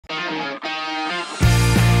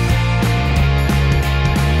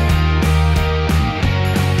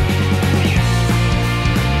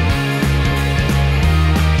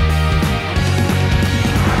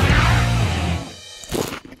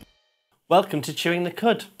Welcome to Chewing the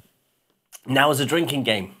Cud. Now is a drinking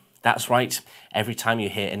game. That's right, every time you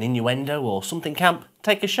hear an innuendo or something camp,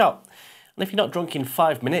 take a shot. And if you're not drunk in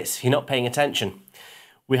 5 minutes, you're not paying attention.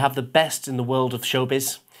 We have the best in the world of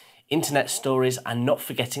showbiz, internet stories, and not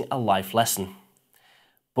forgetting a life lesson.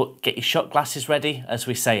 But get your shot glasses ready as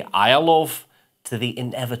we say I love to the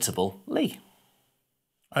inevitable Lee.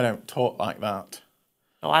 I don't talk like that.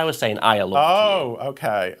 Oh, I was saying I love to you.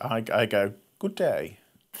 Okay. I go, good day.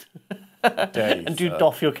 Day, And do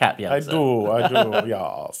doff your cap, yeah. I do,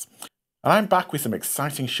 yes. And I'm back with some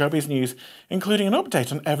exciting showbiz news, including an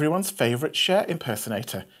update on everyone's favourite Cher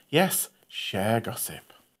impersonator. Yes, Cher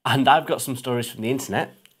gossip. And I've got some stories from the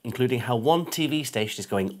internet, including how one TV station is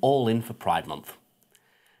going all in for Pride Month.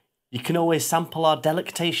 You can always sample our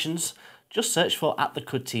delectations. Just search for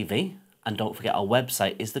 @thecudtv, and don't forget our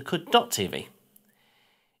website is thecud.tv.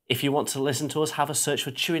 If you want to listen to us, have a search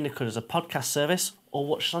for Chewing the Cud as a podcast service, or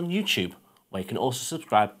watch us on YouTube, where you can also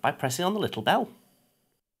subscribe by pressing on the little bell.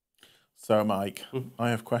 So, Mike, I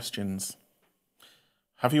have questions.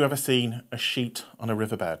 Have you ever seen a sheet on a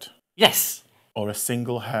riverbed? Yes. Or a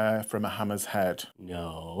single hair from a hammer's head?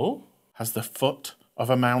 No. Has the foot of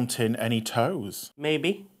a mountain any toes?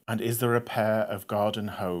 Maybe. And is there a pair of garden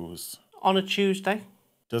hose? On a Tuesday.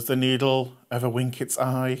 Does the needle ever wink its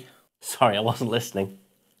eye? Sorry, I wasn't listening.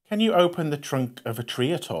 Can you open the trunk of a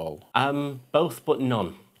tree at all? Both but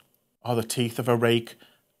none. Are the teeth of a rake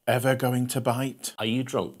ever going to bite? Are you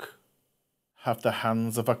drunk? Have the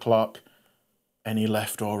hands of a clock any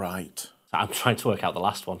left or right? I'm trying to work out the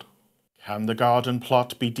last one. Can the garden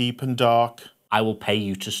plot be deep and dark? I will pay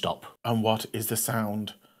you to stop. And what is the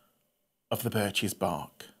sound of the birch's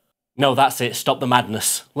bark? No, that's it. Stop the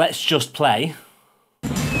madness. Let's just play.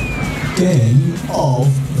 Game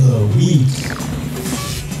of the Week.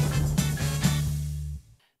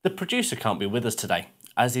 The producer can't be with us today,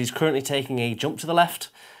 as he's currently taking a jump to the left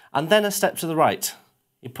and then a step to the right.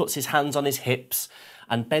 He puts his hands on his hips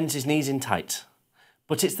and bends his knees in tight.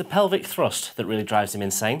 But it's the pelvic thrust that really drives him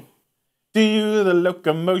insane. Do the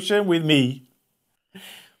locomotion with me.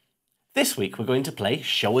 This week we're going to play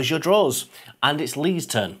Show Us Your Drawers, and it's Lee's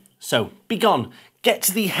turn. So, be gone, get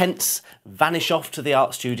to thee hence, vanish off to the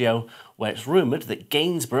art studio, where it's rumoured that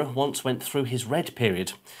Gainsborough once went through his red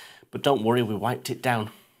period. But don't worry, we wiped it down.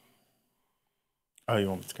 Oh, you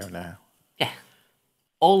want me to go now? Yeah.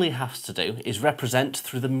 All he has to do is represent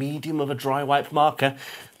through the medium of a dry wipe marker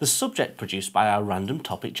the subject produced by our random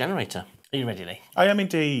topic generator. Are you ready, Lee? I am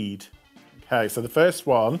indeed. Okay, so the first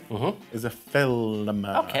one is a film.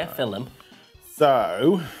 Okay, a film.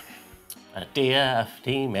 So... A deer, a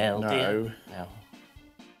female deer.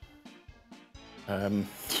 No.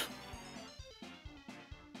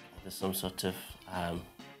 There's some sort of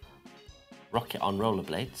rocket on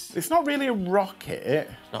rollerblades. It's not really a rocket.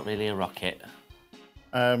 It's not really a rocket.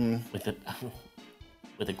 With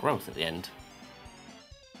a growth at the end.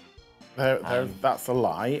 That's a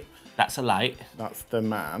light. That's a light. That's the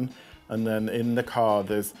man. And then in the car,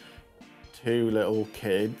 there's 2 little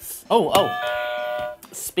kids. Oh.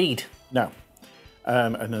 Speed. No.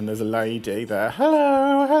 And then there's a lady there.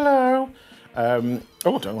 Hello. I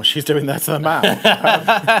don't know what she's doing there to the man.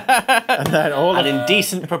 And then an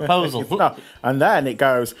indecent proposal. No. And then it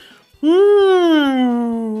goes,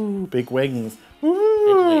 woo, big wings. Woo.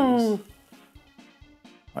 Big wings.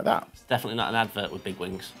 Like that. It's definitely not an advert with big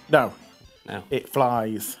wings. No. It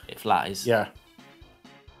flies. It flies. Yeah.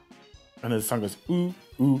 And the song goes, ooh,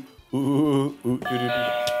 ooh, ooh, ooh, ooh, doo, doo,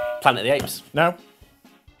 doo. Planet of the Apes. No.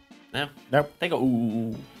 No. They go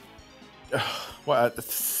ooh. What?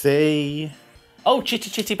 C. Oh, Chitty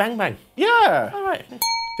Chitty Bang Bang. Yeah. All right.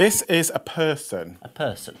 This is a person. A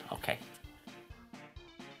person. Okay.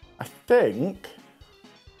 I think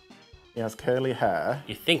he has curly hair.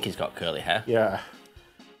 You think he's got curly hair? Yeah.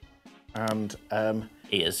 And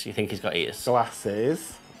ears. You think he's got ears?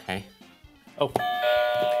 Glasses. Okay. Oh.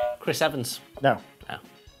 Chris Evans. No. No.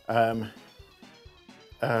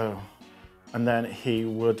 Oh. And then he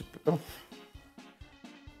would. Oh.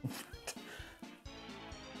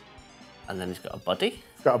 And then he's got a body.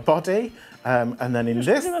 He's got a body. And then in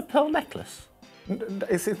this. A pearl necklace.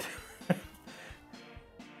 Is it?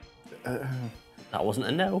 That wasn't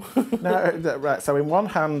a no. No. Right. So in one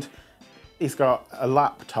hand, he's got a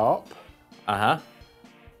laptop. That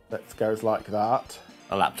goes like that.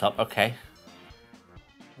 A laptop. Okay.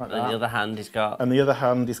 Like and on the other hand, he's got. And the other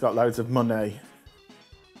hand, he's got loads of money.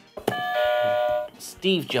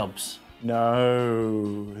 Steve Jobs.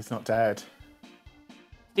 No, he's not dead.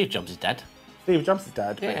 Steve Jobs is dead. Steve Jobs is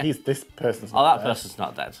dead, but this person's not dead. dead. Person's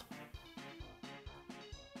not dead.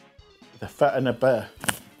 The foot and a burr.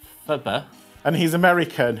 Fubber. And he's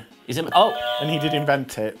American. Is it? Oh, And he did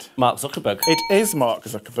invent it. Mark Zuckerberg. It is Mark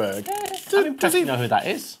Zuckerberg. I'm impressed you know who that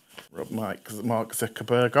is. Rub Mark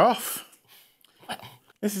Zuckerberg off.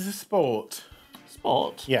 This is a sport.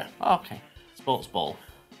 Sport? Yeah. Oh, okay. Sports ball.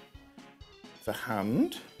 It's a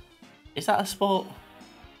hand. Is that a sport?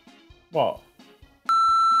 What?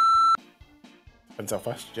 Depends how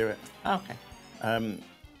fast you do it. Oh, okay. And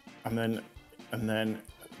then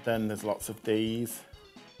there's lots of these.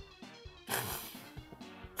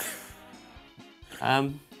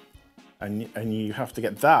 And you have to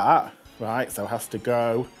get that right. So it has to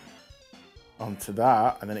go onto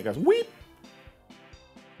that, and then it goes weep.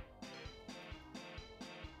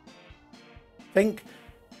 Think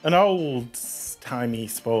an old-timey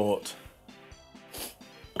sport.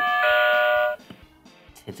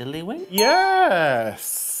 Tiddlywink?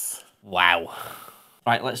 Yes. Wow.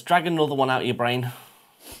 Right, let's drag another one out of your brain.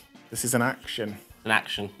 This is an action. An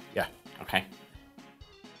action. Yeah. Okay.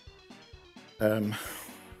 The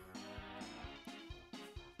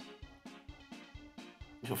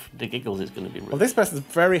giggles is going to be rude. Well, this person's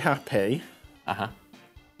very happy. Uh-huh.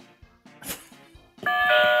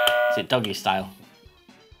 Is it doggy style?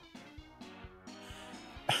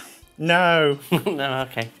 No. No,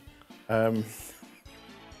 okay.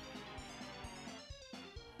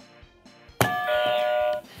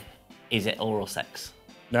 Is it oral sex?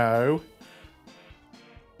 No.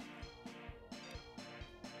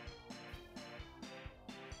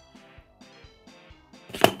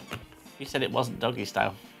 You said it wasn't doggy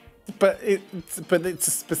style. But it's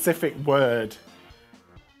a specific word.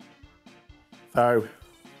 So.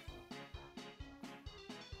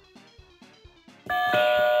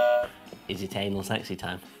 Is it anal sexy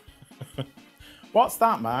time? What's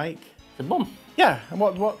that, Mike? The bum. Yeah, and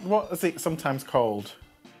what is it sometimes called?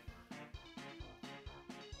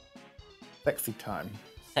 Sexy time.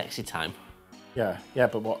 Sexy time. Yeah,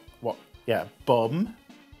 but what? Yeah, bum.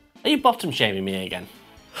 Are you bottom shaming me again?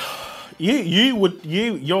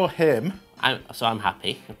 You're him. So I'm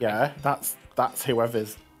happy. Yeah, that's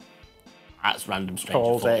whoever's That's random stranger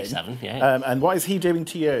called 47. in. Yeah. And what is he doing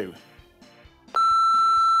to you?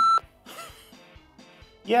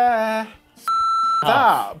 Yeah.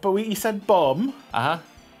 That, but you said bum. Uh-huh.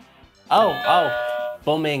 Oh,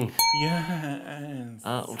 bumming. Yes.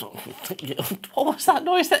 What was that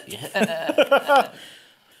noise?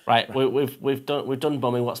 Right, we've done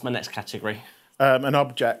bumming. What's my next category? An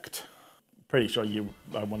object. Pretty sure you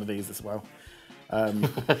are one of these as well. It's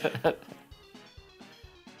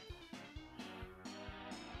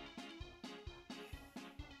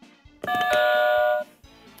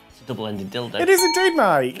a double-ended dildo. It is indeed,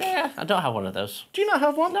 Mike. Yeah, I don't have one of those. Do you not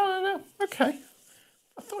have one? No. Okay.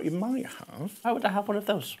 I thought you might have. Why would I have one of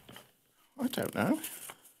those? I don't know.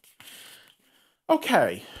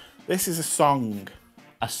 Okay. This is a song.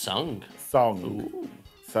 A song? Song. Ooh.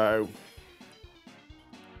 So.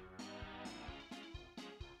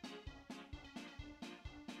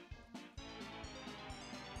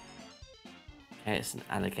 Okay, it's an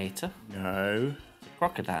alligator. No. It's a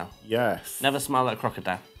crocodile. Yes. Never smile at a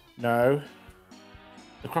crocodile. No.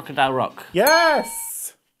 The Crocodile Rock.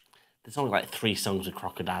 Yes! There's only like 3 songs with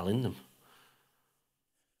crocodile in them.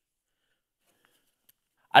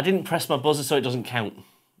 I didn't press my buzzer, so it doesn't count.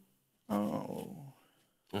 Oh.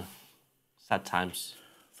 Sad times.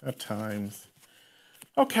 Sad times.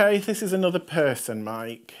 Okay, this is another person,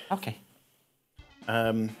 Mike. Okay.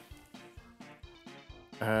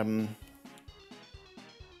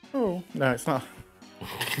 Oh, no, it's not.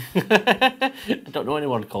 I don't know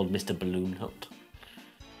anyone called Mr. Balloon Nut.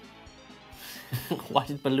 Why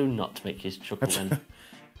did Balloon Nut make his chuckle then?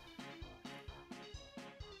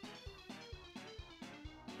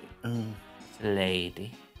 It's a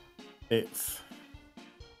lady.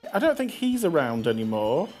 I don't think he's around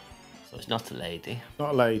anymore. So it's not a lady.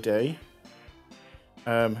 Not a lady.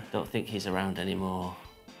 Don't think he's around anymore.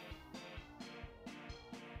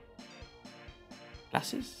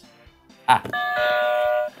 Glasses?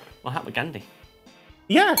 Mahatma Gandhi.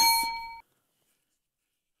 Yes!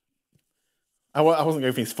 I wasn't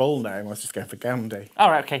going for his full name, I was just going for Gandhi. All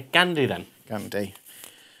right, okay. Gandhi then. Gandhi.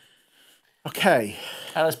 Okay.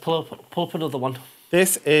 Let's pull up another one.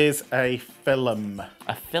 This is a film.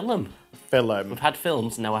 A film? Film. We've had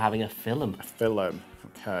films, now we're having a film. A film.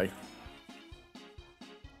 Okay.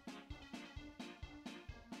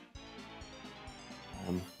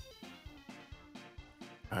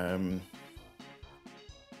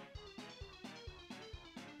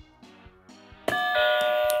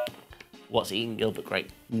 What's Eating Gilbert Grape?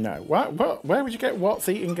 No. What? Where would you get What's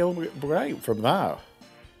Eating Gilbert Grape from that?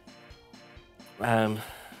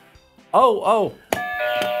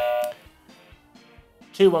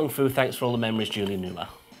 Tu Wong Fu, thanks for all the memories, Julie Newmar.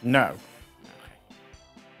 No.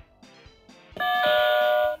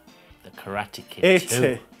 The Karate Kid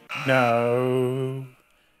 2. No.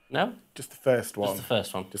 No? Just the first one. Just the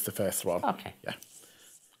first one. Just the first one. Okay. Yeah.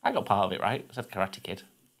 I got part of it right. I said Karate Kid.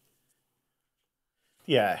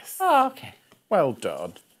 Yes. Oh, okay. Well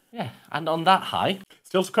done. Yeah, and on that high...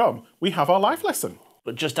 Still to come, we have our life lesson.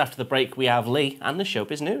 But just after the break, we have Lee and the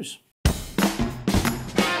Showbiz News.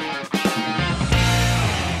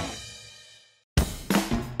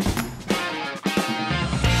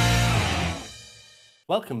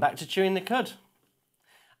 Welcome back to Chewing the Cud.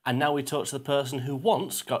 And now we talk to the person who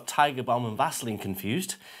once got Tiger Balm and Vaseline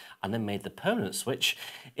confused and then made the permanent switch.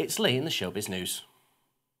 It's Lee in the Showbiz News.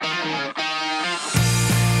 I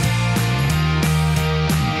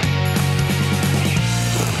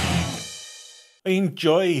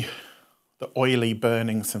enjoy the oily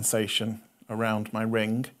burning sensation around my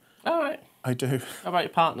ring. All right. I do. How about your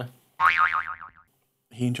partner?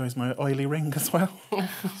 He enjoys my oily ring as well.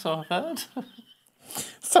 So I've heard.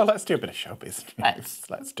 So let's do a bit of showbiz.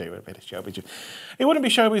 Let's do a bit of showbiz. It wouldn't be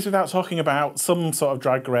showbiz without talking about some sort of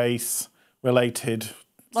drag race related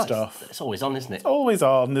stuff. It's always on, isn't it? Always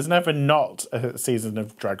on. There's never not a season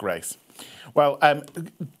of Drag Race. Well,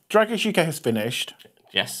 Drag Race UK has finished.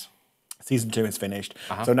 Yes. Season 2 is finished.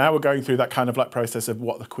 So now we're going through that kind of like process of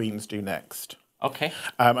what the queens do next. Okay.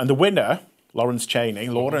 And the winner, Lawrence Chaney,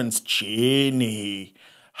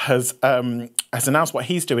 has announced what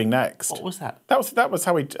he's doing next. What was that? That was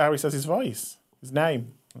how he says his voice, his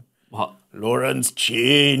name. What? Lawrence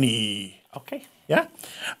Chaney. Okay. Yeah.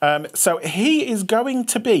 So he is going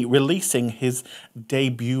to be releasing his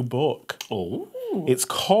debut book. Oh. It's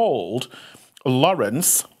called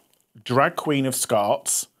Lawrence, Drag Queen of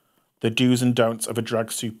Scots, The Do's and Don'ts of a Drag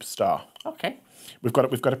Superstar. Okay. We've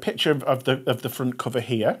got a picture of the front cover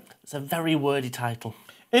here. It's a very wordy title.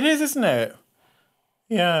 It is, isn't it?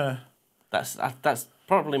 Yeah. That's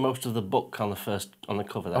probably most of the book on the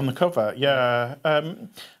cover there. On the cover, yeah. It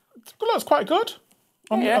looks quite good.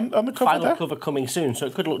 On the cover Final there. cover coming soon, so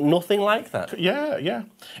it could look nothing like that. Yeah, yeah.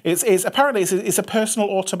 It's apparently it's a personal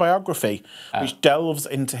autobiography which delves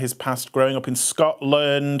into his past growing up in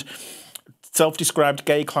Scotland, self-described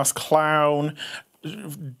gay class clown,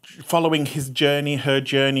 following her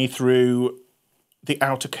journey through the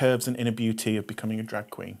outer curves and inner beauty of becoming a drag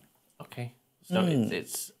queen. Okay. So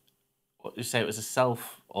it's what you say, it was a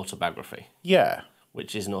self-autobiography? Yeah.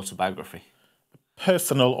 Which is an autobiography?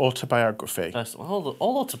 Personal autobiography. All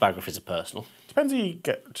autobiographies are personal. Depends how you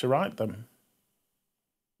get to write them.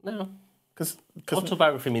 No. Because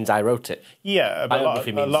autobiography means I wrote it. Yeah.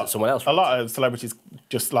 Biography means that someone else wrote it. A lot of celebrities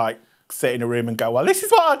just like sit in a room and go, well, this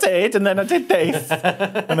is what I did, and then I did this,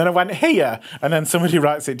 and then I went here, and then somebody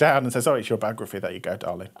writes it down and says, oh, it's your biography. There you go,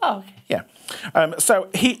 darling. Oh, okay. Yeah. So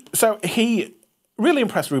he really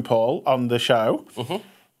impressed RuPaul on the show,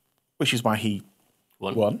 which is why he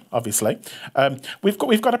won, obviously. We've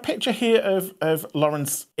got a picture here of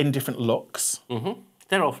Lawrence in different looks.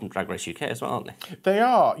 They're all from Drag Race UK as well, aren't they? They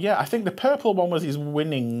are, yeah. I think the purple one was his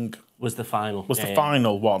winning. Was the final. Was the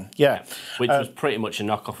final one, yeah. Which was pretty much a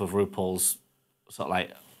knockoff of RuPaul's sort of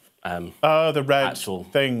like... the red actual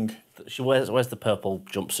thing. She wears the purple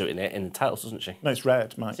jumpsuit in the titles, doesn't she? No, it's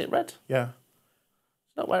red, Mike. Is it red? Yeah.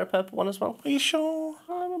 Not wear a purple one as well? Are you sure?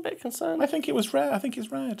 I'm a bit concerned. I think it was red. I think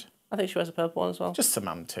it's red. I think she wears a purple one as well. Just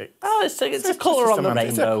semantics. Oh, it's a colour on the rainbow.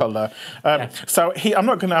 It's a colour. So I'm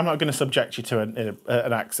not gonna subject you to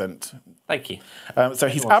an accent. Thank you. So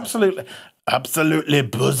he's absolutely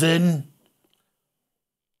buzzing.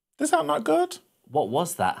 Is that not good? What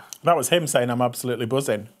was that? That was him saying I'm absolutely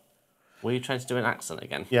buzzing. Were you trying to do an accent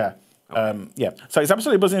again? Yeah. Yeah. So he's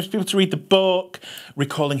absolutely buzzing for people to read the book,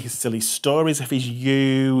 recalling his silly stories of his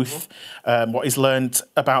youth, what he's learnt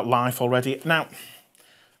about life already. Now,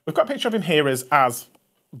 we've got a picture of him here as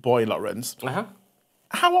boy Lawrence.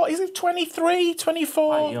 How old is he? 23,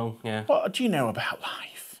 24? Quite young, yeah. What do you know about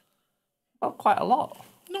life? Well, quite a lot.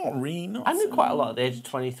 Not really. I knew quite a lot at the age of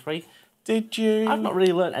 23. Did you? I've not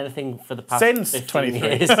really learnt anything for the past Since 15 23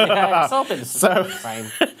 years. Yeah, it's all been the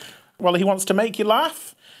same. Well, he wants to make you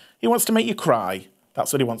laugh. He wants to make you cry.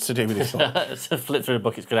 That's what he wants to do with his book. To flip through a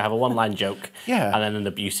book, it's going to have a one-line joke and then an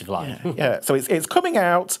abusive line. Yeah. So it's coming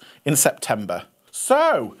out in September.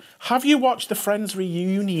 So, have you watched the Friends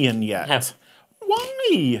reunion yet? No.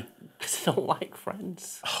 Why? Because I don't like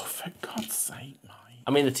Friends. Oh, for God's sake, Mike.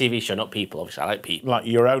 I mean, the TV show, not people. Obviously, I like people. Like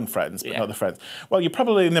your own friends, but not the Friends. Well, you're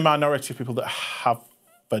probably in the minority of people that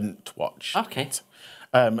haven't watched it.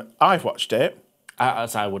 I've watched it.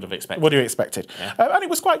 As I would have expected. What do you expected? Yeah. And it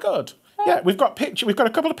was quite good. Yeah, we've got a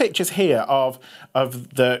couple of pictures here of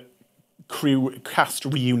the crew cast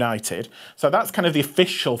reunited. So that's kind of the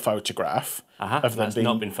official photograph of them. That's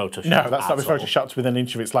not been photoshopped. No, that's not been all. photoshopped within an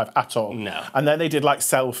inch of its life at all. No. And then they did like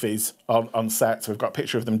selfies on set. So we've got a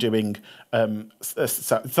picture of them doing.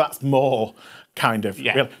 So that's more kind of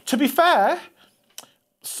real. To be fair,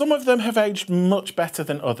 some of them have aged much better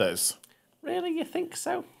than others. Really, you think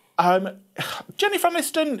so? Jennifer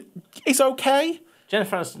Aniston is okay.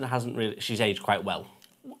 Jennifer Aniston hasn't really. She's aged quite well.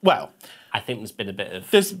 Well, I think there's been a bit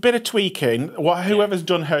of. there's a bit of tweaking. Whoever's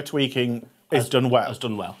done her tweaking has done well. Has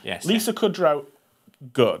done well. Yes. Lisa Kudrow,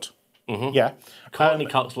 good. Yeah. Courtney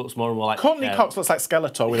Cox looks more and more like. Courtney Cox looks like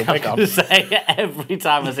Skeletor with a wig on. Say, every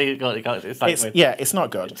time I see Courtney Cox, it's like. It's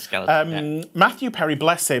not good. Skeleton, Matthew Perry,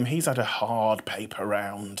 bless him, he's had a hard paper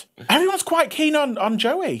round. Everyone's quite keen on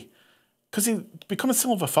Joey because he's become a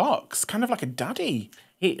silver fox, kind of like a daddy.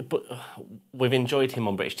 But we've enjoyed him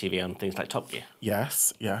on British TV on things like Top Gear.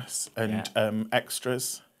 Yes, and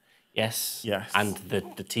extras. Yes. Yes. And the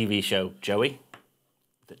TV show Joey.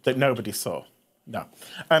 That nobody saw. No.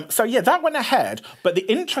 So yeah, that went ahead. But the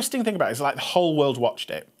interesting thing about it is like the whole world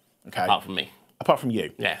watched it. Okay. Apart from me. Apart from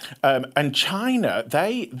you. Yeah. And China,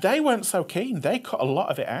 they weren't so keen. They cut a lot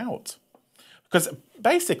of it out. Because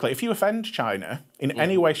basically, if you offend China in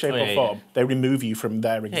any way, shape, or form, they remove you from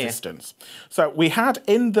their existence. So we had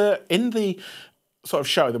in the sort of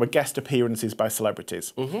show, there were guest appearances by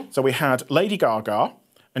celebrities. So we had Lady Gaga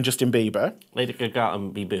and Justin Bieber. Lady Gaga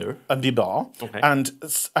and Bieber. And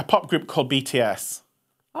a pop group called BTS.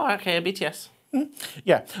 Oh, okay, BTS.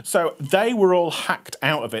 Yeah, so they were all hacked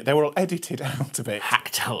out of it. They were all edited out of it.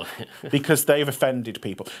 Hacked out of it. Because they've offended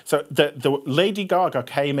people. So the Lady Gaga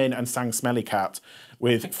came in and sang Smelly Cat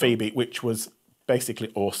with Phoebe, which was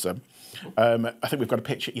basically awesome. I think we've got a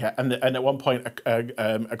picture, and at one point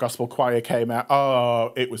a gospel choir came out.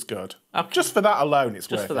 Oh, it was good. Okay. Just for that alone, it's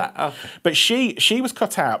worth it. Just for that, okay. But she was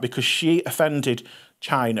cut out because she offended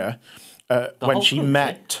China when she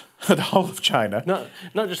met the whole of China.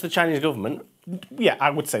 Not just the Chinese government. Yeah,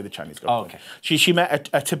 I would say the Chinese government. Oh, okay. She met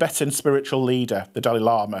a Tibetan spiritual leader, the Dalai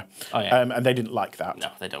Lama, and they didn't like that.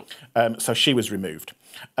 No, they don't. So she was removed.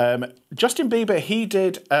 Justin Bieber,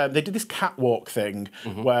 they did this catwalk thing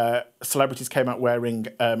where celebrities came out wearing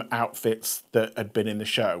outfits that had been in the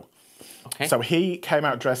show. Okay. So he came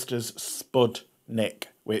out dressed as Spud-Nick,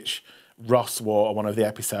 which Ross wore on one of the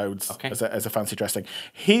episodes as a fancy dress thing.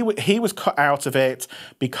 He was cut out of it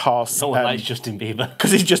because no one likes Justin Bieber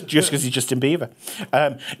because he's just because he's Justin Bieber.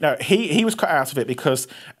 No, he was cut out of it because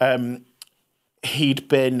he'd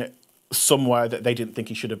been somewhere that they didn't think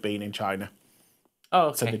he should have been in China. Oh,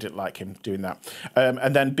 okay. So they didn't like him doing that.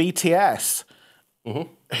 And then BTS,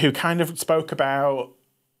 who kind of spoke about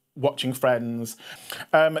watching Friends,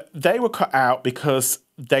 they were cut out because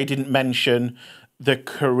they didn't mention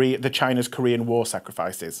the China's Korean War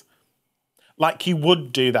sacrifices. Like you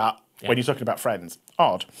would do that when you're talking about Friends.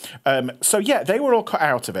 Odd. So yeah, they were all cut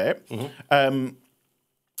out of it. And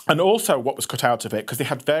also what was cut out of it, because they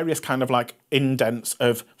had various kind of like indents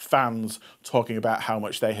of fans talking about how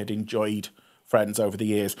much they had enjoyed Friends over the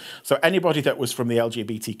years. So anybody that was from the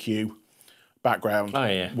LGBTQ background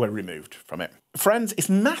were removed from it. Friends is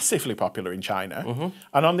massively popular in China.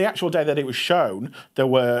 And on the actual day that it was shown, there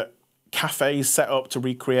were cafes set up to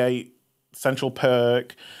recreate Central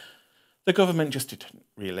Perk. The government just didn't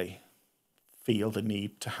really feel the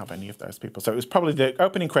need to have any of those people. So it was probably the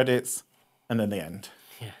opening credits and then the end.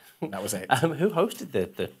 Yeah. And that was it. Who hosted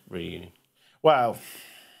the reunion? Well,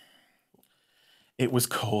 it was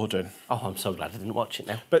Corden. Oh, I'm so glad I didn't watch it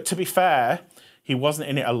now. But to be fair, he wasn't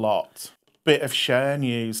in it a lot. Bit of Cher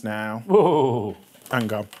news now. Whoa.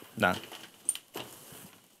 Hang on. No.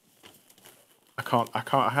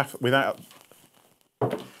 I have without.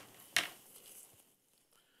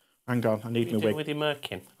 Hang on, I need my wig. With your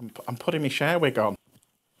merkin? I'm putting my Cher wig on.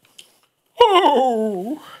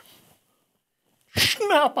 Oh!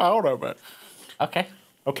 Snap out of it.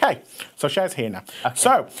 Okay, so Cher's here now. Okay.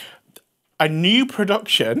 So, a new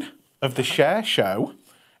production of the Cher show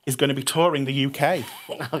is going to be touring the UK.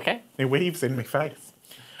 Okay. It weaves in my face.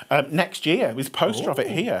 Next year, there's a poster of it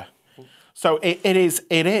here. So it is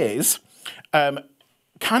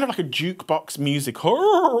kind of like a jukebox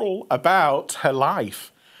musical about her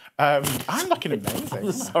life. I'm looking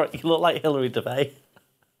amazing. Sorry, you look like Hilary Devey.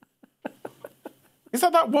 Is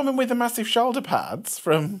that woman with the massive shoulder pads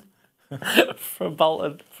from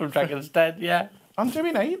Bolton, from Dragon's Den? Yeah. I'm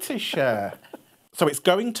doing 80s Cher. So it's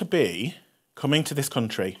going to be coming to this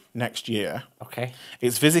country next year. Okay.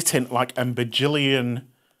 It's visiting like a bajillion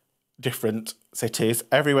different cities,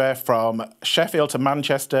 everywhere from Sheffield to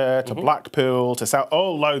Manchester to Blackpool to South,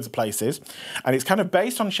 all loads of places. And it's kind of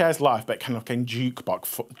based on Cher's life, but kind of in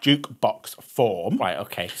jukebox form. Right,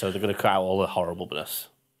 okay, so they're going to cut out all the horribleness.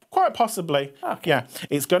 Quite possibly. Okay. Yeah.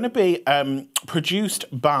 It's going to be produced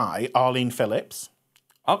by Arlene Phillips.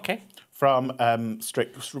 Okay. From used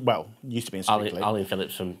to be in Strictly. Arlene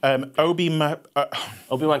Phillips from Obi-Wan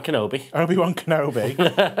Kenobi. Obi-Wan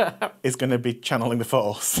Kenobi is going to be channeling the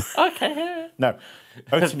Force. Okay. No.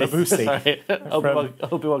 Otimabusi. Sorry.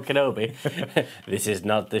 Obi-Wan Kenobi. This is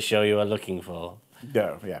not the show you are looking for.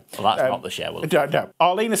 No, yeah. Well, that's not the Cher one. No.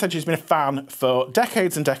 Arlene essentially has been a fan for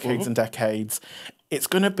decades and decades and decades. It's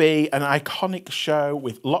going to be an iconic show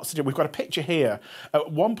with lots of... We've got a picture here.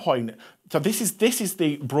 At one point... So this is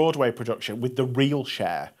the Broadway production with the real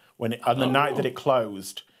Cher on the night that it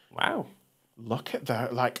closed. Wow. Look at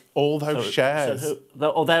that, like all those Chers. They're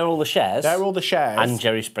all the Chers? They're all the Chers. And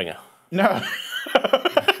Jerry Springer. No.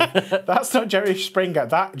 That's not Jerry Springer.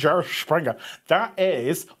 That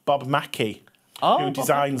is Bob Mackie, who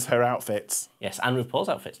designs her outfits. Yes, and RuPaul's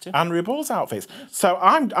outfits too. And RuPaul's outfits. So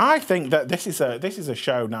I think that this is a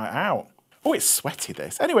show night out. Oh, it's sweaty,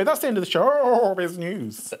 this. Anyway, that's the end of the show. Oh, there's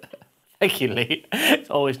news. Thank you, Lee.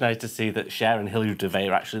 It's always nice to see that Cher and Hilary Devey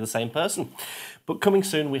are actually the same person. But coming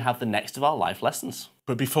soon, we have the next of our life lessons.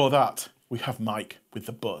 But before that, we have Mike with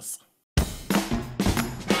the buzz.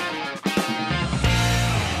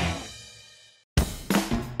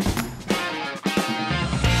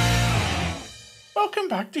 Welcome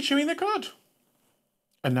back to Chewing the Cud.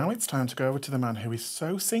 And now it's time to go over to the man who is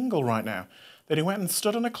so single right now that he went and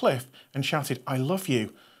stood on a cliff and shouted, "I love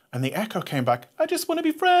you." And the echo came back, "I just want to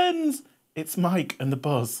be friends." It's Mike and the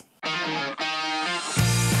buzz.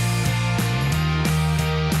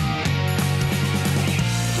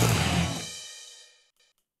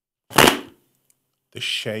 The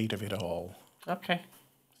shade of it all. Okay.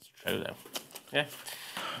 It's true, though. Yeah.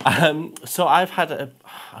 So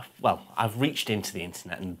I've reached into the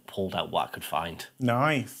internet and pulled out what I could find.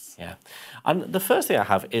 Nice. Yeah. And the first thing I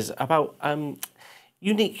have is about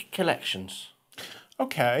unique collections.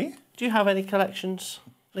 Okay. Do you have any collections,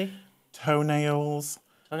 Lee? Toenails.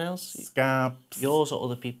 Toenails? Scabs. Yours or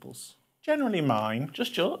other people's? Generally mine.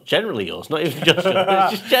 Just yours? Generally yours, not even just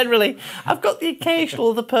yours. Just generally. I've got the occasional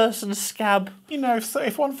other person's scab. You know,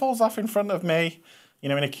 if one falls off in front of me, you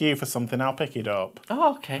know, in a queue for something, I'll pick it up.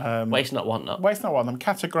 Oh, okay. Waste not, want not. Waste not, want them.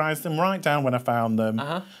 Categorise them, write down when I found them.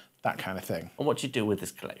 That kind of thing. And what do you do with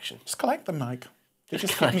this collection? Just collect them, Mike. They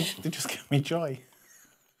just give me joy.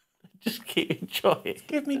 Just keep joy.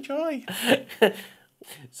 Give me joy.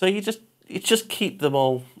 So you just keep them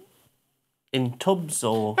all in tubs,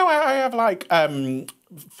 or no? I have like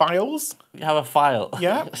files. You have a file.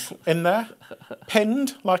 Yeah, in there,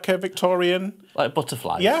 pinned like a Victorian. Like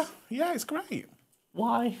butterflies. Yeah, it's great.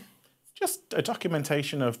 Why? Just a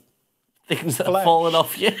documentation of things that have fallen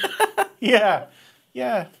off you. Yeah.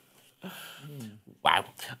 Wow.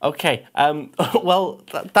 Okay. Well,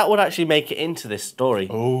 that would actually make it into this story,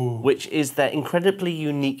 which is their incredibly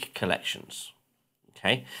unique collections.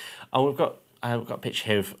 Okay, and I've got a picture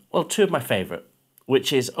here of two of my favourite,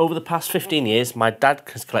 which is over the past 15 years, my dad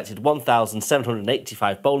has collected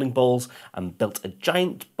 1,785 bowling balls and built a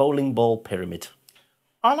giant bowling ball pyramid.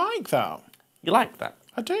 I like that. You like that?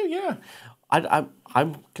 I do. Yeah.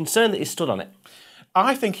 I'm concerned that he stood on it.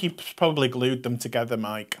 I think he probably glued them together,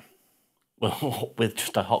 Mike. Well, with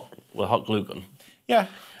just a hot glue gun. Yeah.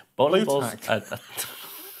 Bowling balls.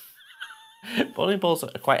 Bowling balls are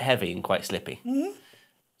quite heavy and quite slippy. Mm-hmm.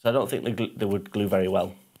 So I don't think they would glue very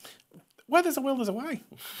well. Where there's a will, there's a way.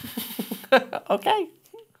 Okay.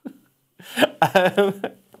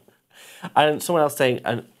 And someone else saying,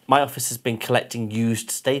 my office has been collecting used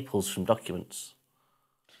staples from documents.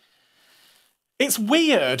 It's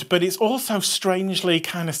weird, but it's also strangely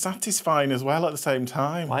kind of satisfying as well at the same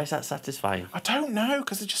time. Why is that satisfying? I don't know,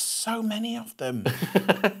 because there's just so many of them.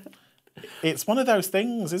 It's one of those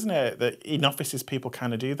things, isn't it, that in offices people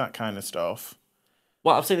kind of do that kind of stuff.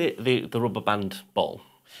 Well, I've seen the rubber band ball.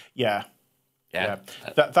 Yeah.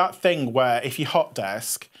 That thing where if you hot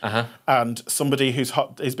desk and somebody who's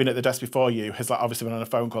been at the desk before you has like obviously been on a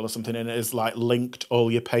phone call or something and has like linked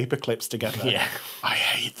all your paper clips together. Yeah. I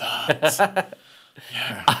hate that.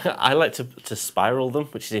 Yeah. I like to spiral them,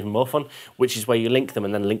 which is even more fun, which is where you link them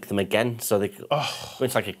and then link them again. So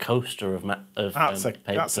it's like a coaster of paper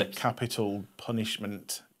clips. That's a capital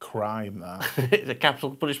punishment crime, that. It's a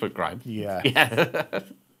capital punishment crime? Yeah.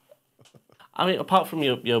 I mean, apart from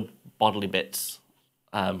your bodily bits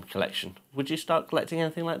collection, would you start collecting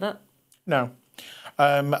anything like that? No.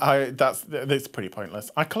 That's pretty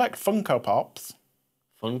pointless. I collect Funko Pops.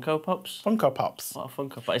 Funko Pops? Funko Pops. What are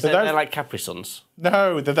Funko Pops? Is So they're like Capri Suns?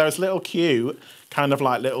 No, they're those little cute, kind of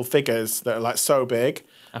like little figures that are like so big,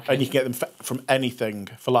 Okay. and you can get them from anything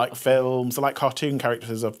for like films, like cartoon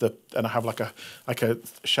characters of the. And I have like a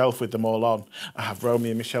shelf with them all on. I have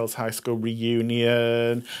Romeo and Michelle's high school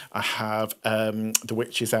reunion. I have the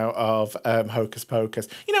witches out of Hocus Pocus.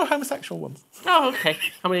 You know, homosexual ones. Oh, okay.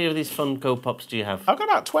 How many of these Funko Pops do you have? I've got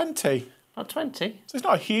about 20, About 20. so it's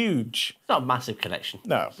not a huge. It's not a massive collection.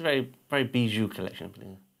 No. It's a very, very bijou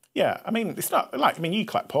collection. Yeah, I mean, it's not like, I mean, you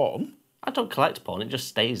collect porn. I don't collect porn, it just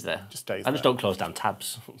stays there. Just stays I just there. don't close down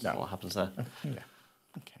tabs. That's No. what happens there. Yeah.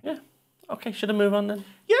 Okay. Yeah. Okay, should I move on then?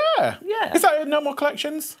 Yeah. Yeah. Is that no more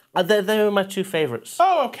collections? They were my two favourites.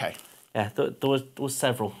 Oh, okay. Yeah, there was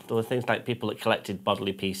several. There were things like people that collected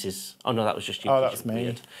bodily pieces. Oh, no, that was just you. Oh, 'cause that's you're me.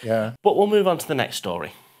 weird. Yeah. But we'll move on to the next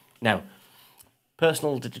story. Now,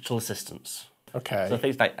 personal digital assistants. Okay. So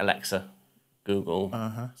things like Alexa, Google,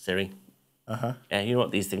 Siri. Yeah, you know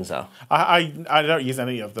what these things are. I don't use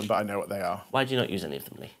any of them, but I know what they are. Why do you not use any of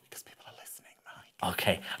them, Lee? Because people are listening, Mike.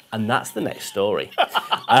 Okay, and that's the next story.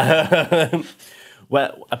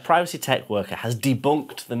 Where a privacy tech worker has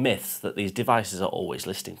debunked the myths that these devices are always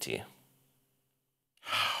listening to you.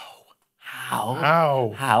 How?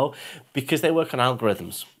 How? How? Because they work on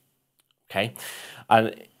algorithms. Okay,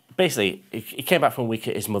 and basically, he came back from a week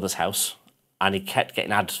at his mother's house, and he kept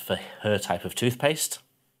getting ads for her type of toothpaste.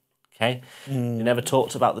 Okay, he never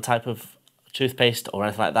talked about the type of toothpaste or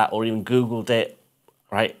anything like that, or even Googled it.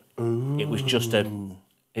 Right? It was just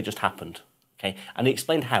it just happened. Okay, and he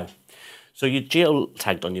explained how. So you're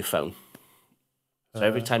geo-tagged on your phone. So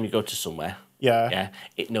every time you go to somewhere, Yeah.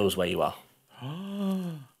 it knows where you are.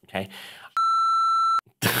 Okay.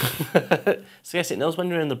 So yes, it knows when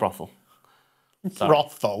you're in the brothel.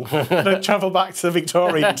 Brothel. Don't travel back to the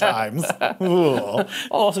Victorian times. Ooh. Oh,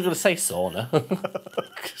 I was going to say sauna.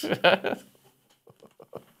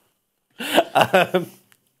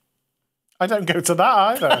 I don't go to that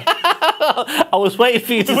either. I was waiting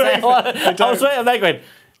for you to say. I was waiting there going.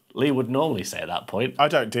 Lee would normally say at that point. I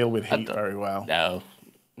don't deal with heat very well. No.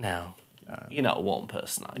 You're not a warm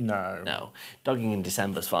person, are you? No. Dogging in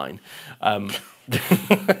December's fine.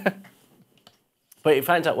 But it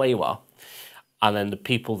finds out where you are, and then the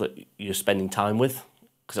people that you're spending time with,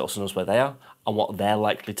 because it also knows where they are and what they're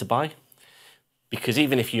likely to buy. Because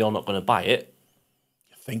even if you're not going to buy it,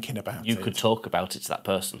 You're thinking about you it. could talk about it to that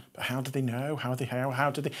person. But how do they know? How do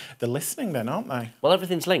they? They're listening then, aren't they? Well,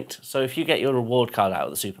 everything's linked. So if you get your reward card out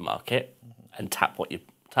of the supermarket and tap for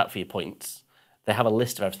your points, they have a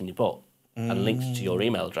list of everything you bought and linked to your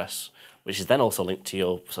email address, which is then also linked to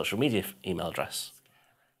your social media email address.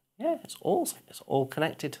 Yeah, it's all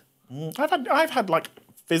connected. I've had like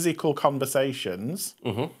physical conversations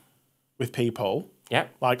with people, Yeah.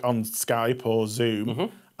 like on Skype or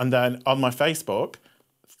Zoom, and then on my Facebook,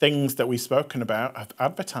 things that we've spoken about have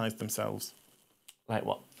advertised themselves, Like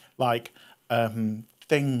what? like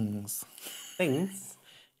things. Things.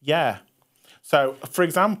 Yeah. So, for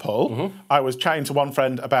example, I was chatting to one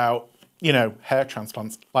friend about, hair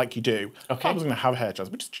transplants, like you do. Okay. I was going to have hair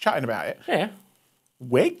transplants, but just chatting about it. Yeah.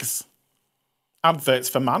 Wigs. Adverts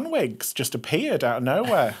for man wigs just appeared out of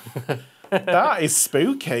nowhere. That is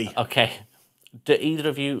spooky. Okay. Have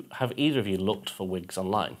either of you looked for wigs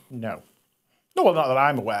online? No. No, well, not that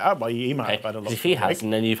I'm aware of. Well, you might have had a look. If he for a has, wig.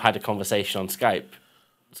 and then you've had a conversation on Skype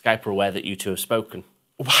are aware that you two have spoken.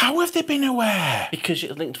 How have they been aware? Because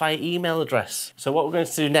it's linked via email address. So what we're going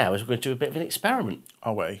to do now is we're going to do a bit of an experiment.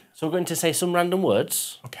 Are we? So we're going to say some random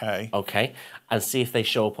words, Okay. okay, and see if they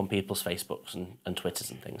show up on people's Facebooks and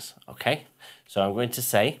Twitters and things, okay? So I'm going to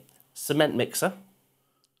say cement mixer,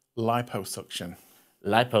 Liposuction.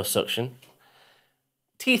 liposuction,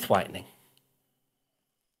 teeth whitening,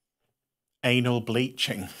 Anal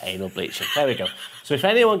bleaching. anal bleaching. There we go. So if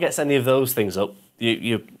anyone gets any of those things up,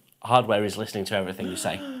 your hardware is listening to everything you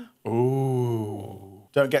say. Ooh.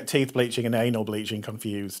 Don't get teeth bleaching and anal bleaching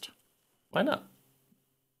confused. Why not?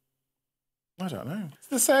 I don't know. It's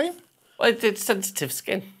the same. Well, it's sensitive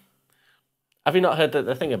skin. Have you not heard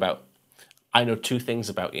the thing about, I know two things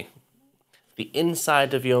about you. The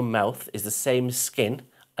inside of your mouth is the same skin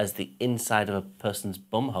as the inside of a person's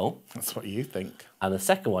bumhole. That's what you think. And the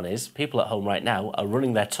second one is, people at home right now are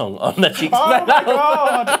running their tongue on their cheeks. Oh my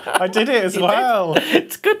God! I did it as well.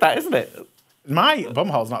 It's good, that, isn't it? My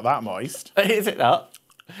bumhole's not that moist. Is it not?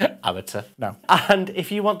 Amateur. No. And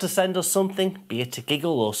if you want to send us something, be it a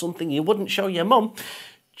giggle or something you wouldn't show your mum,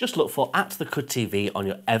 just look for @TheCudTV on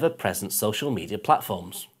your ever-present social media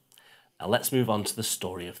platforms. Now let's move on to the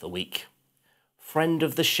story of the week. Friend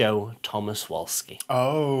of the show, Thomas Walski.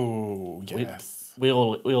 Oh, yes. We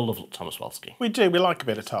all love Thomas Wolski. We do. We like a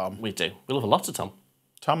bit of Tom. We do. We love a lot of Tom.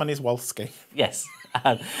 Tom and his Wolski. Yes.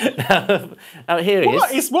 Now here he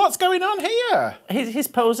is. What's going on here? He's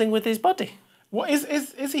posing with his body. What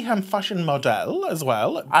is he a fashion model as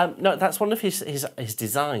well? No, that's one of his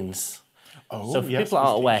designs. Oh, so for yes, people that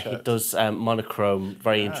aren't aware, he t-shirt. does monochrome,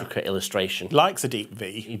 very intricate illustration. Likes a deep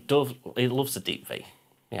V. He loves a deep V.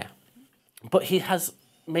 Yeah. But he has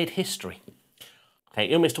made history. Okay,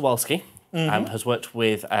 young Mr. Wolski has worked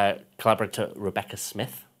with collaborator Rebecca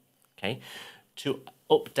Smith, okay, to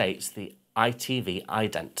update the ITV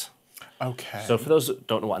ident. Okay. So for those that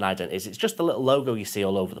don't know what an ident is, it's just the little logo you see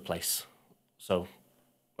all over the place. So,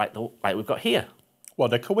 like we've got here.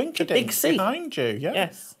 What a coinkydink Big C. behind you, yes.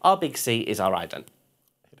 Yes, our big C is our ident.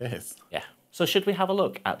 It is. Yeah. So should we have a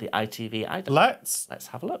look at the ITV ident? Let's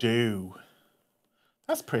have a look. do.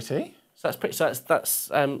 That's pretty. So that's pretty. So that's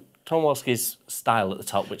Tom Wolski's style at the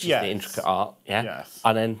top, which is Yes. the intricate art. Yeah. Yes.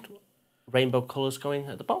 And then rainbow colours going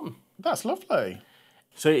at the bottom. That's lovely.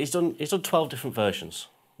 So he's done 12 different versions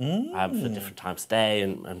for different times of day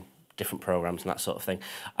and different programmes and that sort of thing.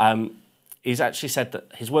 He's actually said that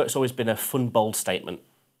his work's always been a fun, bold statement.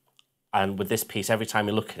 And with this piece, every time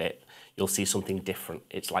you look at it, you'll see something different.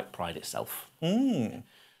 It's like pride itself.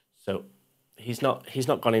 So he's not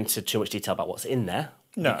gone into too much detail about what's in there.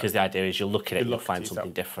 No. Because the idea is you'll look at it and you'll find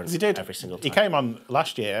something different He did. every single time. He came on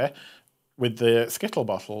last year with the Skittle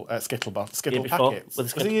before, packets. with the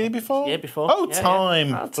Was it the year before? Year before. Oh, Yeah, time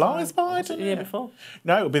yeah. flies by, Was it doesn't the year it? before?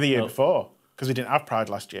 No, it'll be the year before because we didn't have Pride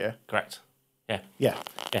last year. Correct. Yeah. Yeah.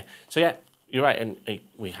 Yeah. So yeah, you're right. And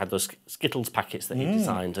we had those Skittles packets that he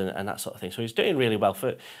designed and that sort of thing. So he's doing really well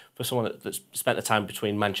for someone that's spent the time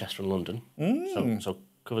between Manchester and London. So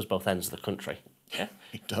covers both ends of the country. Yeah.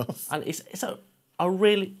 He does. And he's a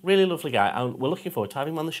really, really lovely guy. And we're looking forward to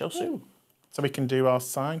having him on the show soon. So he can do our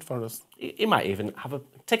sign for us. He might even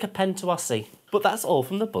take a pen to our C. But that's all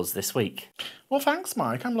from the Buzz this week. Well, thanks,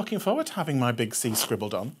 Mike. I'm looking forward to having my big C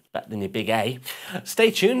scribbled on. Better than your big A.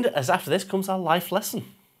 Stay tuned, as after this comes our life lesson.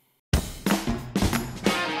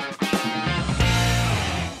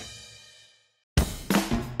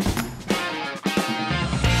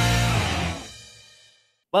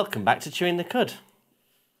 Welcome back to Chewing the Cud.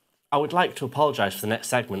 I would like to apologise for the next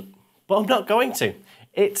segment, but I'm not going to.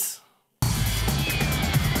 It's...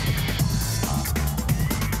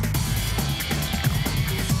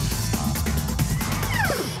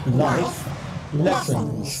 Life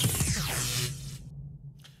lessons.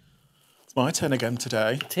 It's my turn again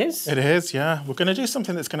today. It is. It is, yeah. We're going to do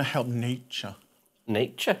something that's going to help nature.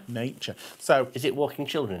 Nature. Nature. So, Is it walking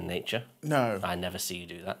children in nature? no. I never see you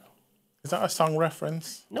do that. Is that a song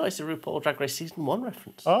reference? No, it's a RuPaul Drag Race Season 1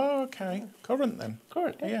 reference. Oh, okay. Current then.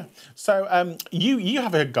 Current, yeah. Yeah. So you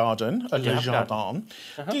have a garden, a le have a jardin.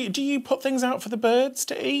 Do you put things out for the birds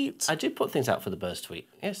to eat? I do put things out for the birds to eat,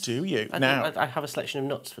 yes. Do you? I Now- do. I have a selection of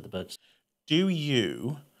nuts for the birds. Do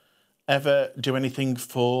you ever do anything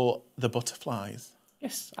for the butterflies?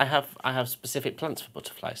 Yes, I have specific plants for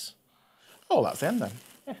butterflies. Oh, that's the end then.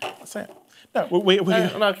 Yeah, that's it. No, we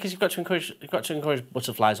No, because you've got to encourage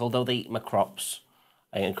butterflies. Although they eat my crops,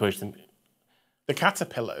 I encourage them. the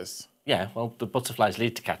caterpillars. Yeah, well, the butterflies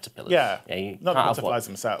lead to caterpillars. Yeah, you not the can't have butterflies one.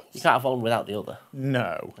 themselves. You can't have one without the other.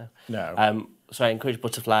 No, no. So I encourage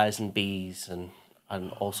butterflies and bees and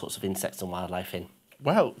all sorts of insects and wildlife in.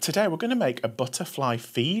 Well, today we're going to make a butterfly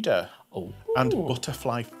feeder Oh. and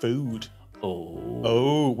butterfly food. Oh.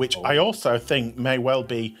 Oh, which I also think may well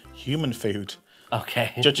be human food,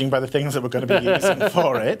 Okay. judging by the things that we're going to be using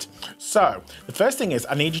for it. So, the first thing is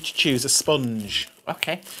I need you to choose a sponge.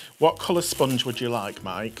 Okay. What colour sponge would you like,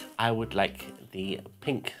 Mike? I would like the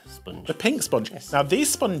pink sponge. The pink sponge. Now, these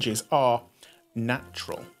sponges are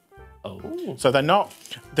natural. Oh. So they're not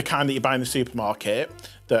the kind that you buy in the supermarket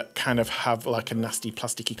that kind of have like a nasty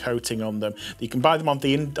plasticky coating on them. You can buy them on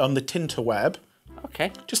the Tinterweb.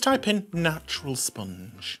 Okay. Just type in natural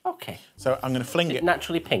sponge. Okay. So I'm going to fling it.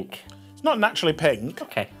 Naturally pink. It's not naturally pink.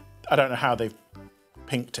 Okay. I don't know how they've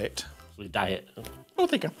pinked it. We dye it. Oh,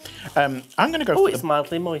 there you go. I'm going to go Oh, for it's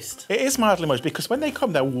mildly moist. It is mildly moist because when they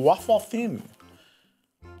come, they're waffle thin.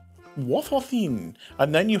 Waffle thin.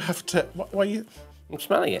 And then you have to... What are you... I'm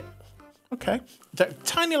smelling it. Okay. They're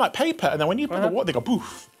tiny like paper, and then when you put the water, they go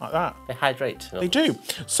poof, like that. They hydrate. They do.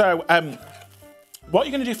 So, what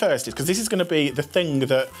you're going to do first is, because this is going to be the thing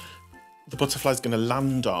that the butterfly's going to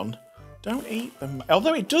land on, don't eat them.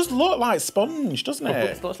 Although it does look like sponge, doesn't it?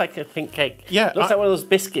 It looks like a pink cake. Yeah, It looks like one of those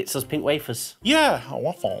biscuits, those pink wafers. Yeah, a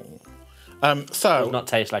waffle. Does not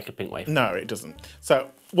taste like a pink wafer. No, it doesn't. So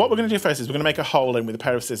what we're going to do first is we're going to make a hole in with a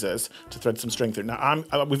pair of scissors to thread some string through. Now,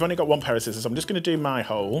 we've only got one pair of scissors, so I'm just going to do my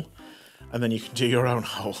hole. and then you can do your own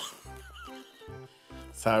hole.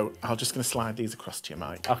 So I'm just going to slide these across to you,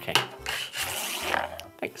 Mike. Okay.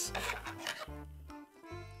 Thanks.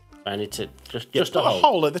 I need to just Put a hole. a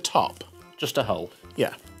hole at the top. Just a hole.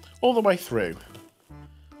 Yeah, all the way through.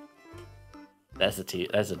 There's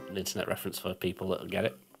an internet reference for people that'll get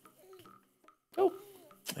it. Oh,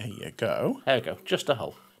 There you go. there we go. Just a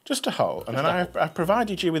hole. Just a hole. And then I've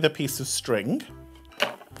provided you with a piece of string.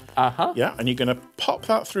 Uh-huh. Yeah, and you're going to pop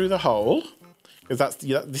that through the hole. Because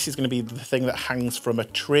this is going to be the thing that hangs from a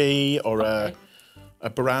tree or a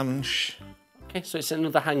branch. Okay, so it's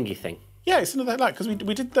another hangy thing. Yeah, it's another like because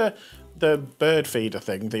we did the bird feeder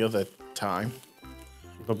thing the other time.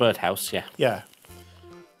 The birdhouse, yeah. Yeah.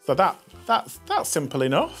 So that's simple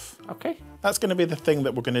enough. Okay. That's going to be the thing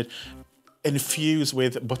that we're going to infuse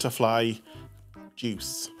with butterfly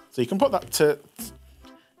juice. So you can put that to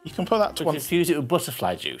one. Infuse it with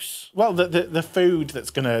butterfly juice. Well, the food that's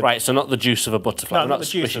going to Right, so not the juice of a butterfly. No, We're not not the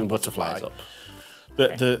juice squishing of a butterflies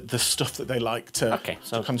butterfly. up. the stuff that they like to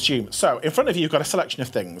consume. So in front of you, you've got a selection of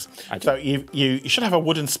things. So you should have a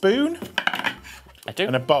wooden spoon. I do.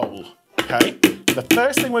 And a bowl. Okay. The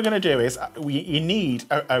first thing we're going to do is you need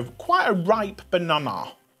quite a ripe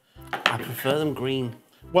banana. I prefer them green.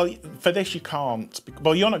 Well, for this you can't.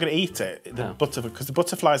 Well, you're not going to eat it, because the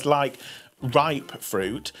butterflies like ripe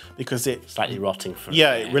fruit because it Slightly rotting fruit.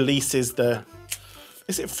 Yeah, it releases the.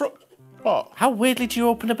 Is it fruit? What? How weirdly do you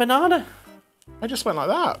open a banana? I just went like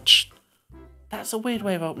that. That's a weird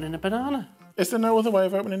way of opening a banana. Is there no other way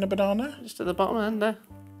of opening a banana? Just at the bottom end there.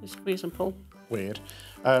 You squeeze and pull. Weird.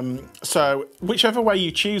 So whichever way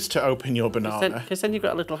you choose to open your banana. Because then you've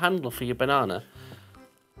got a little handle for your banana.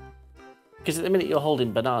 Because at the minute you're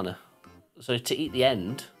holding banana, so to eat the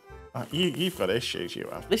end. You've got issues, you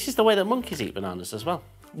have. This is the way that monkeys eat bananas as well.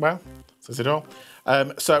 Well, says it all.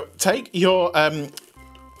 So take your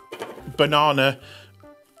banana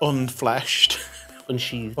unfleshed,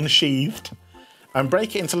 unsheathed, and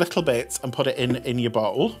break it into little bits and put it in your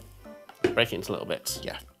bowl. Break it into little bits.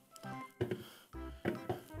 Yeah.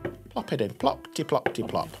 Plop it in. Plop-ty, plop-ty,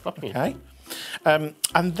 plop. Okay.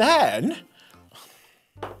 And then...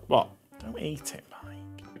 What? Don't eat it,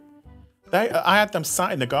 Mike. I had them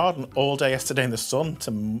sat in the garden all day yesterday in the sun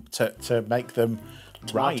to make them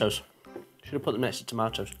Tomatoes. ripe. Should have put them next to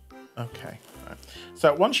tomatoes. Okay. Right.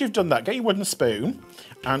 So once you've done that, get your wooden spoon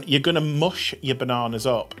and you're going to mush your bananas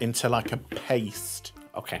up into like a paste.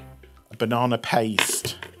 Okay. A banana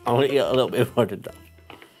paste. I want to eat a little bit more than that.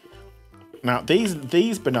 Now,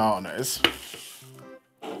 these bananas...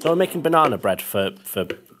 So we're making banana bread for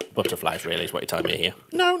butterflies, really, is what you're telling me here.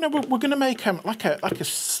 No, we're going to make them like a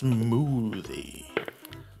smoothie.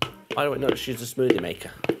 Why don't we not just use a smoothie maker?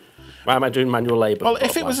 Why am I doing manual labour? Well,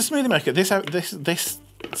 if it was a smoothie maker, this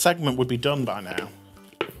segment would be done by now.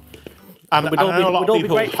 And I know a lot of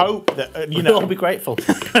people hope that, We'd all be grateful.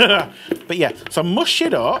 But yeah, so mush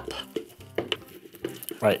it up.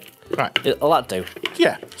 Right. Right. Will that do?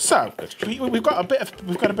 Yeah. So we've got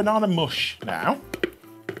a banana mush now.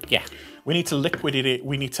 Yeah. We need to liquid it.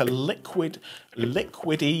 We need to liquefy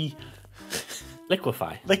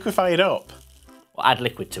it up. Or add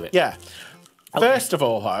liquid to it. Yeah. Okay. First of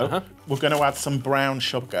all, though, we're going to add some brown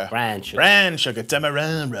sugar. Brown sugar. Brown sugar.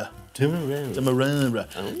 Demerara.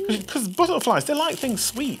 Because butterflies, they like things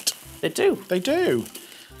sweet. They do. They do.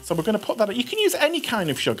 So we're going to put that. You can use any kind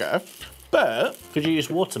of sugar, but Could you use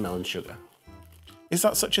watermelon sugar? is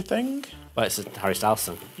that such a thing? Well, it's a Harry Styles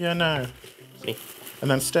song. Yeah, no. See? And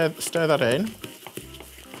then stir that in.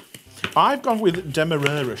 I've gone with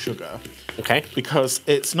Demerara sugar Okay. because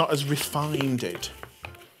it's not as refined. It's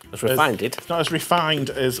refined. It's not as refined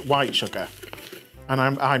as white sugar. And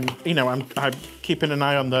I'm keeping an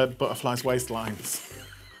eye on the butterfly's waistlines.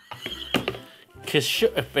 Because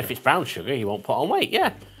if it's brown sugar, you won't put on weight,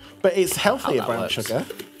 yeah. But it's healthier that brown works. sugar.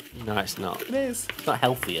 No, it's not. It is. It's not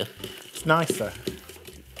healthier. It's nicer.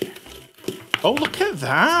 Oh, look at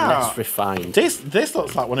that. Less refined. This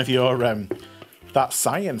looks like one of your that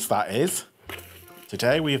science that is.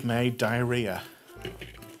 Today we have made diarrhea.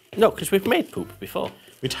 No, because we've made poop before.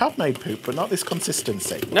 We'd have made poop, but not this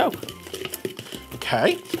consistency. No.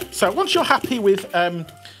 Okay. So once you're happy with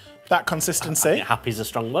that consistency, Happy's a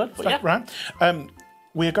strong word, but yeah. right?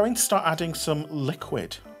 We're going to start adding some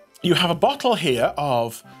liquid. You have a bottle here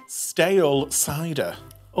of stale cider.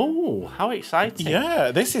 Oh, how exciting.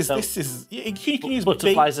 Yeah, this is you can use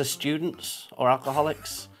Butterflies are students or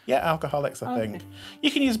alcoholics. Yeah, alcoholics, I think.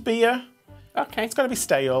 You can use beer. Okay. It's got to be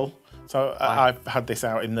stale. So I've had this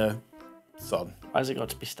out in the sun. Why has it got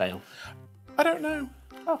to be stale? I don't know.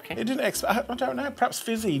 Okay. It didn't. I don't know. Perhaps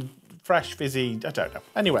fizzy, fresh fizzy. I don't know.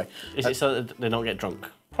 Anyway, Is it so that they don't get drunk?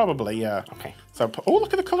 Probably, yeah. Okay. So, oh,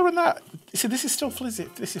 look at the colour in that. See, this is still fizzy.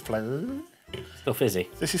 This is fizzy. Still fizzy.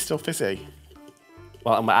 This is still fizzy.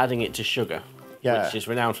 Well, and we're adding it to sugar, Yeah. which is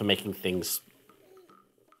renowned for making things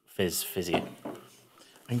fizzier.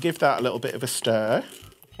 And give that a little bit of a stir.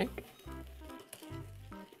 Okay.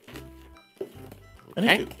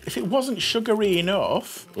 And if it wasn't sugary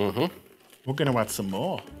enough, we're going to add some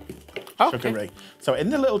more sugary. So in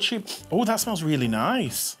the little tube, oh, that smells really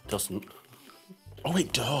nice. Doesn't. Oh,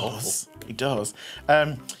 it does. It does.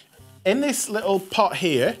 In this little pot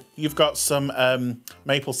here, you've got some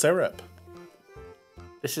maple syrup.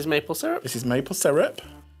 This is maple syrup? This is maple syrup.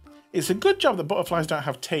 It's a good job that butterflies don't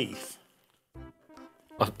have teeth,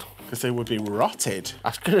 because they would be rotted. I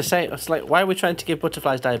was going to say, it's like, why are we trying to give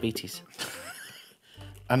butterflies diabetes?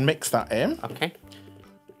 And mix that in. Okay.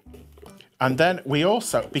 And then we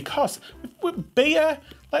also, because with beer,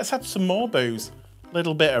 let's add some more booze. A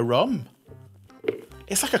little bit of rum.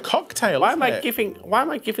 It's like a cocktail. Why am I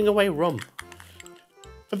giving away rum?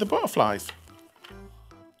 For the butterflies.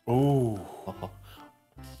 Ooh.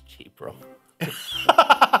 Cheap rum.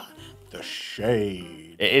 The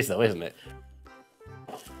shade. It is though, isn't it?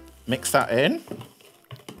 Mix that in.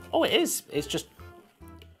 Oh, it is. It's just...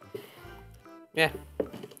 Yeah.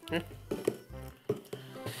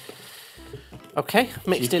 Okay,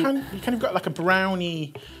 mixed in. You kind of got like a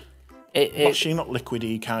brownie, mushy, not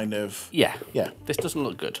liquidy kind of. Yeah. Yeah. This doesn't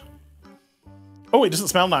look good. Oh, it doesn't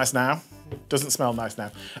smell nice now. Doesn't smell nice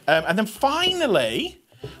now. And then finally,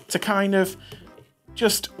 to kind of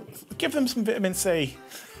just give them some vitamin C,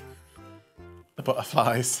 the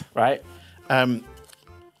butterflies. Right.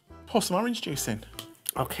 Pour some orange juice in.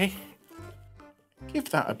 Okay. Give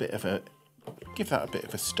that a bit of a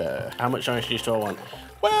stir. How much orange juice do I want?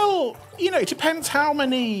 Well, you know, it depends how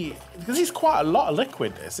many, because it's quite a lot of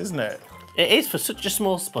liquid, this, isn't it? It is for such a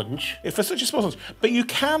small sponge. It's for such a small sponge. But you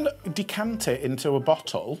can decant it into a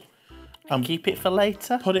bottle. And keep it for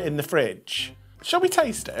later. Put it in the fridge. Shall we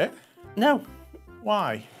taste it? No.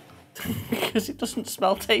 Why? Because it doesn't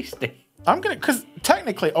smell tasty. Because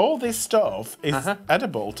technically all this stuff is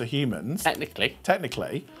edible to humans. Technically.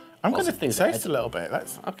 I'm going to taste a little bit.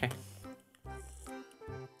 Let's. Okay.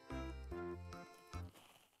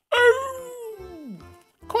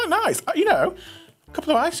 Quite nice. You know, a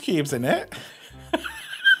couple of ice cubes in it.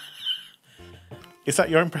 Is that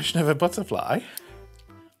your impression of a butterfly?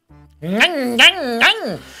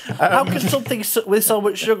 How can something with so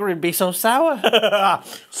much sugar in be so sour?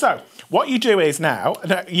 So, what you do is now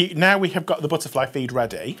we have got the butterfly feed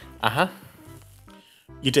ready.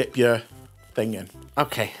 You dip your thing in.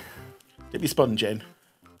 Okay. Dip your sponge in.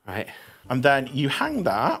 Right. And then you hang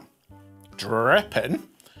that dripping.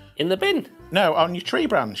 In the bin? No, on your tree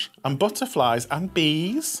branch. And butterflies and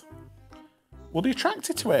bees will be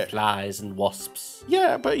attracted to it. Flies and wasps.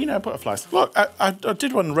 Yeah, but you know, butterflies. Look, I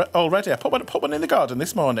did one already. I put one in the garden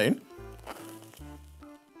this morning.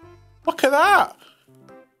 Look at that.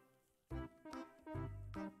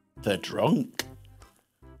 They're drunk.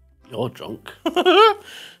 You're drunk.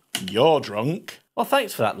 You're drunk. Well,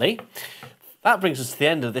 thanks for that, Lee. That brings us to the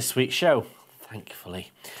end of this week's show,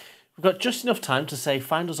 thankfully. We've got just enough time to say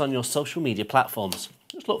find us on your social media platforms.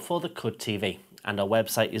 Just look for The Cud TV, and our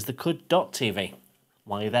website is thecud.tv.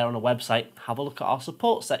 While you're there on the website, have a look at our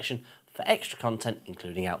support section for extra content,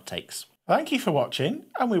 including outtakes. Thank you for watching,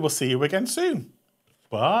 and we will see you again soon.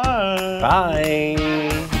 Bye.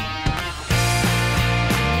 Bye.